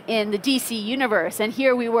point in the DC universe. And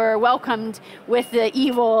here we were welcomed with the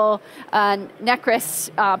evil Necrus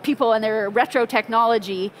people and their retro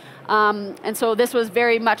technology. And so this was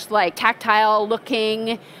very much like tactile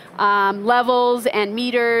looking levels and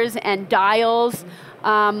meters and dials.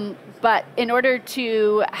 But in order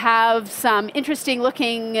to have some interesting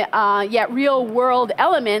looking yet real world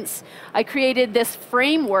elements, I created this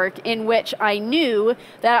framework in which I knew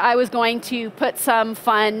that I was going to put some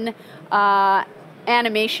fun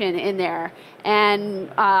animation in there. And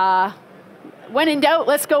when in doubt,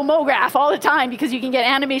 let's go mograph all the time, because you can get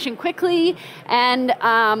animation quickly, and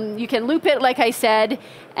you can loop it, like I said.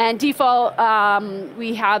 And default,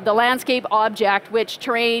 we have the landscape object, which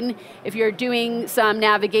terrain, if you're doing some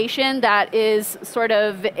navigation, that is sort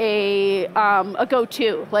of a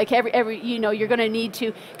go-to. Like you're going to need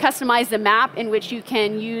to customize the map in which you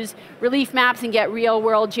can use relief maps and get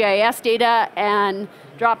real-world GIS data and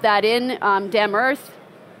drop that in, DEM Earth.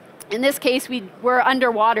 In this case, we were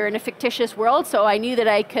underwater in a fictitious world, so I knew that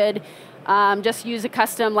I could just use a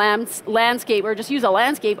custom landscape, or just use a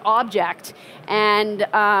landscape object and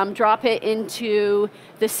drop it into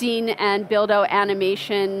the scene and build out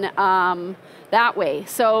animation that way.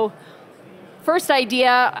 So first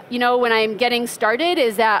idea, when I'm getting started,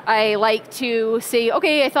 is that I like to say,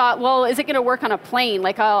 okay, I thought, well, is it going to work on a plane?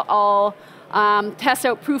 Like I'll test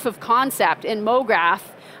out proof of concept in mograph.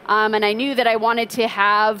 And I knew that I wanted to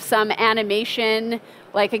have some animation,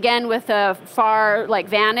 like again with a far like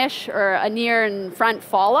vanish or a near and front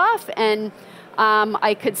fall off. And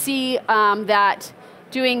I could see that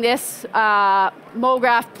doing this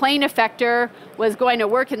mograph plane effector was going to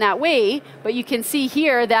work in that way. But you can see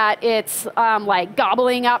here that it's like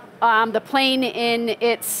gobbling up the plane in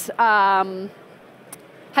its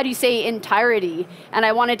entirety. And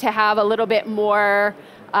I wanted to have a little bit more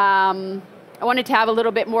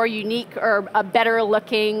unique or a better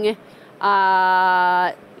looking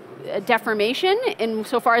deformation,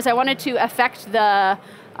 insofar as I wanted to affect the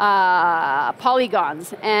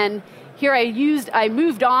polygons. And here I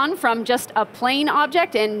moved on from just a plane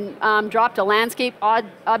object and dropped a landscape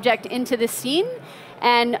object into the scene.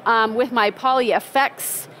 And with my poly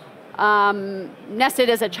effects nested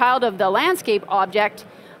as a child of the landscape object,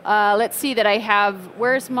 let's see that I have,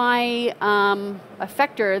 where's my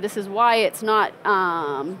effector? This is why it's not,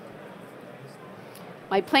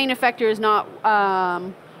 my plane effector is not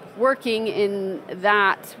working in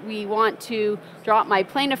that. We want to drop my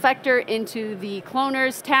plane effector into the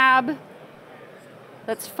cloners tab.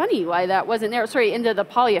 That's funny why that wasn't there. Sorry, into the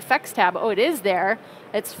poly effects tab. Oh, it is there.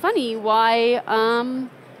 It's funny why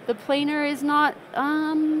the planar is not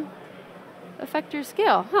effector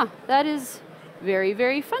scale. Huh, that is very,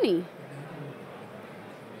 very funny.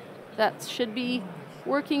 That should be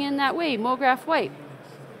working in that way. Mograph wipe.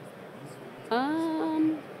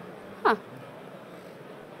 Huh.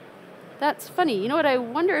 That's funny. You know what? I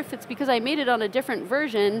wonder if it's because I made it on a different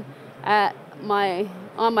version on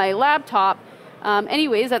my laptop.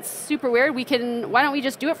 Anyways, that's super weird. Why don't we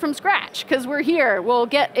just do it from scratch? Because we're here. We'll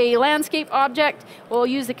get a landscape object. We'll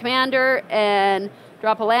use the commander and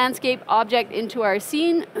drop a landscape object into our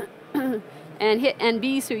scene and hit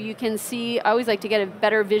NB so you can see. I always like to get a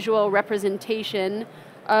better visual representation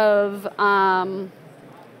of, I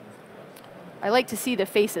like to see the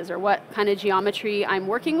faces or what kind of geometry I'm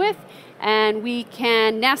working with. And we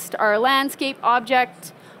can nest our landscape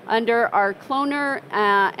object under our cloner,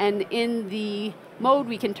 and in the mode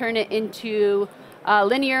we can turn it into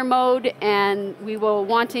linear mode, and we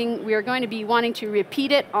are going to be wanting to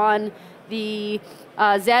repeat it on the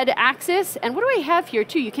Z axis. And what do I have here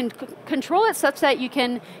too? You can control it such that you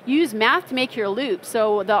can use math to make your loop.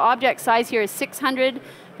 So the object size here is 600,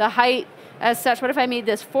 the height as such. What if I made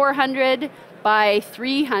this 400 by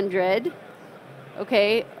 300?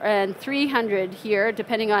 Okay, and 300 here,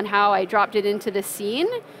 depending on how I dropped it into the scene,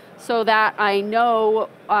 so that I know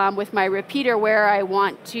with my repeater where I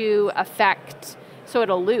want to affect, so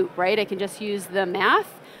it'll loop, right? I can just use the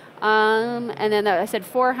math. And then I said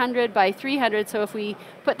 400 by 300, so if we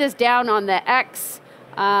put this down on the X,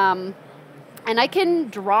 and I can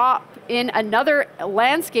drop in another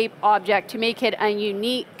landscape object to make it a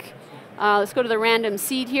unique, let's go to the random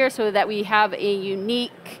seed here so that we have a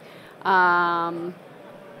unique,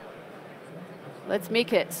 let's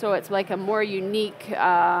make it so it's like a more unique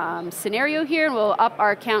scenario here, and we'll up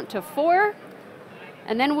our count to 4.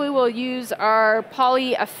 And then we will use our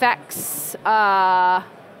poly effects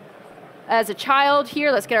as a child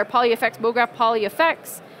here. Let's get our poly effects, mograph poly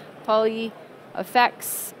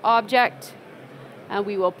effects object, and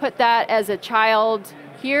we will put that as a child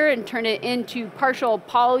here and turn it into partial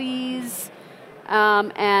polys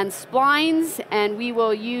and splines, and we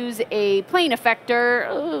will use a plane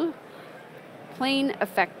effector,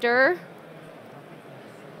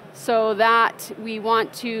 so that we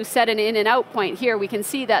want to set an in and out point here. We can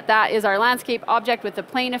see that that is our landscape object with the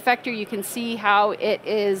plane effector. You can see how it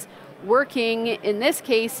is working in this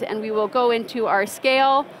case, and we will go into our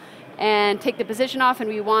scale and take the position off, and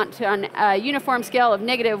we want on a uniform scale of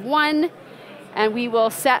 -1, and we will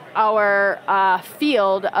set our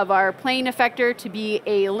field of our plane effector to be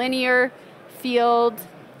a linear field,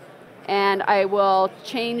 and I will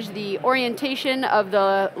change the orientation of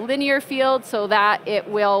the linear field so that it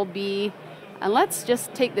will be, and let's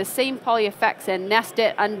just take the same poly effects and nest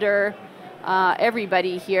it under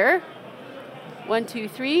everybody here. 1, 2,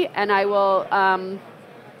 3, and I will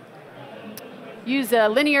use a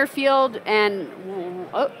linear field, and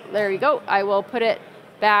oh, there you go. I will put it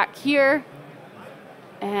back here,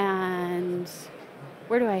 and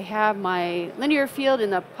where do I have my linear field in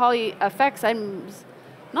the poly effects? I'm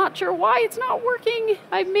not sure why it's not working.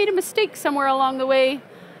 I've made a mistake somewhere along the way.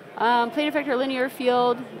 Plane effector, linear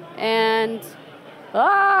field, and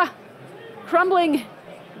crumbling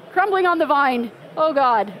on the vine. Oh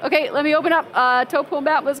God. Okay, let me open up topo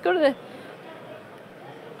map. Let's go to the,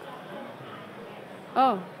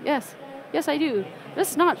 oh, yes. Yes, I do.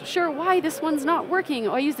 Just not sure why this one's not working.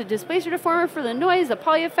 Oh, I used a displacer deformer for the noise. The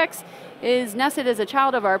poly effects is nested as a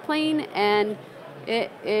child of our plane, and it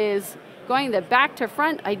is going the back to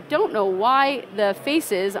front. I don't know why the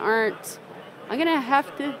faces aren't. I'm gonna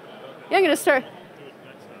have to, yeah, I'm gonna start.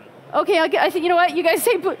 Okay, I think, you know what, you guys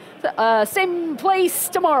say same place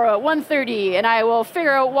tomorrow at 1:30, and I will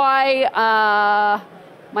figure out why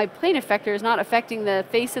my plane effector is not affecting the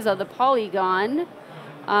faces of the polygon.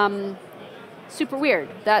 Super weird.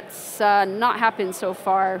 That's not happened so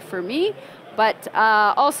far for me. But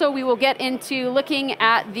also we will get into looking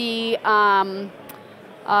at the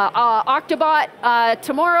Octobot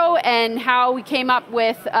tomorrow, and how we came up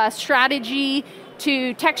with a strategy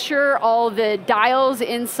to texture all the dials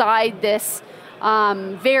inside this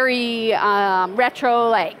very retro,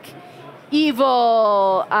 like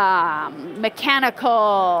evil,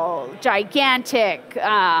 mechanical, gigantic,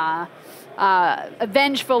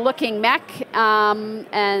 vengeful looking mech,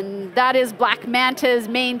 and that is Black Manta's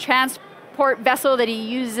main transport vessel that he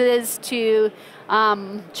uses to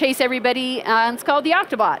chase everybody, and it's called the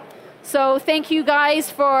Octobot. So thank you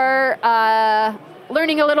guys for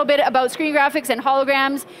learning a little bit about screen graphics and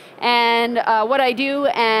holograms and what I do,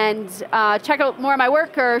 and check out more of my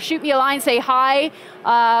work or shoot me a line, say hi,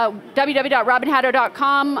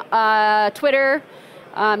 www.robynhaddow.com, Twitter.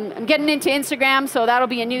 I'm getting into Instagram, so that'll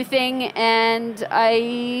be a new thing, and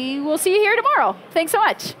I will see you here tomorrow. Thanks so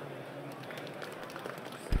much.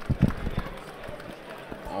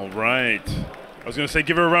 All right. I was going to say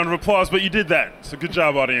give her a round of applause, but you did that. So good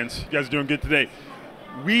job, audience. You guys are doing good today.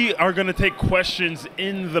 We are going to take questions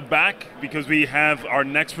in the back because we have our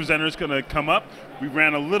next presenter is going to come up. We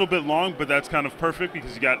ran a little bit long, but that's kind of perfect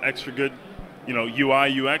because you got extra good,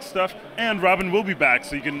 UI, UX stuff. And Robyn will be back,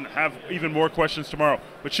 so you can have even more questions tomorrow.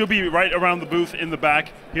 But she'll be right around the booth in the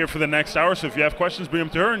back here for the next hour. So if you have questions, bring them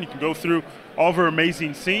to her, and you can go through all of her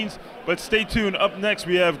amazing scenes. But stay tuned. Up next,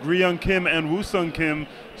 we have Gri-young Kim and Woo-sung Kim.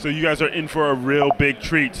 So you guys are in for a real big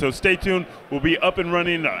treat. So stay tuned. We'll be up and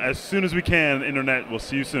running as soon as we can, Internet. We'll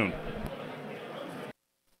see you soon.